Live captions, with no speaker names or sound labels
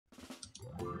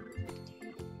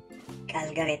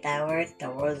Calgary Tower,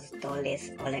 the world's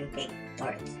tallest Olympic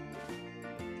torch.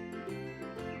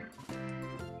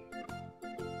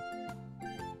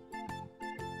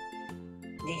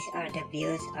 These are the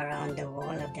views around the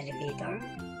wall of the elevator.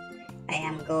 I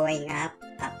am going up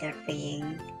after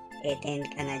paying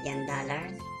 18 Canadian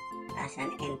dollars as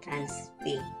an entrance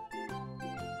fee.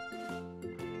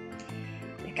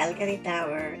 The Calgary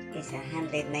Tower is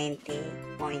 190.8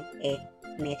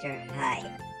 meter high.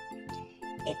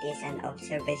 It is an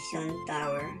observation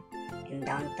tower in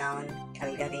downtown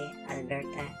Calgary,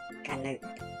 Alberta,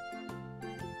 Canada.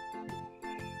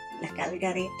 The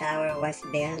Calgary Tower was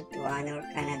built to honor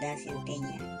Canada's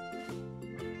centennial.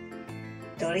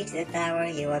 To reach the tower,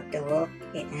 you have to walk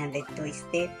 802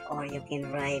 steps or you can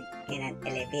ride in an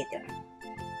elevator.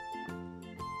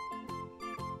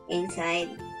 Inside,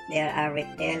 there are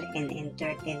retail and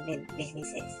entertainment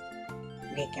businesses,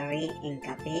 bakery and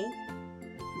cafe,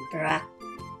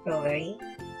 brewery,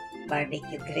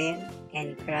 barbecue grill,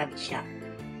 and crab shop,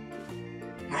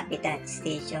 habitat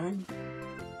station,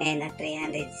 and a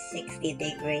 360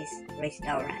 degrees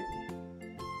restaurant.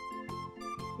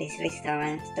 This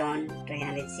restaurant turned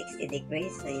 360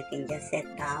 degrees, so you can just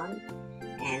sit down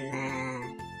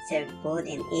and serve food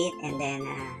and eat, and then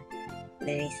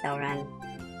the restaurant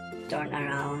turn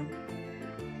around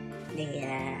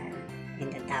in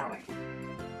the tower.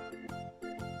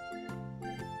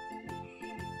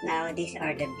 Now these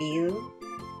are the view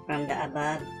from the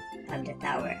above of the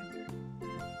tower.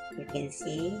 You can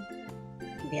see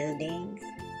buildings,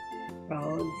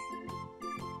 roads,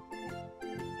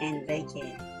 and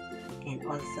bridges, and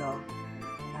also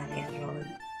a railroad.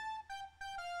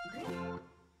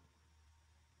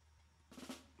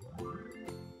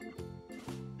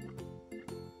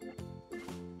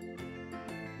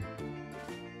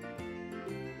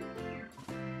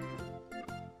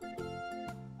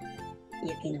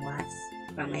 You can watch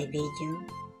from my video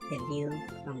the view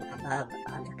from above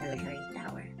of the Calgary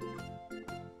Tower.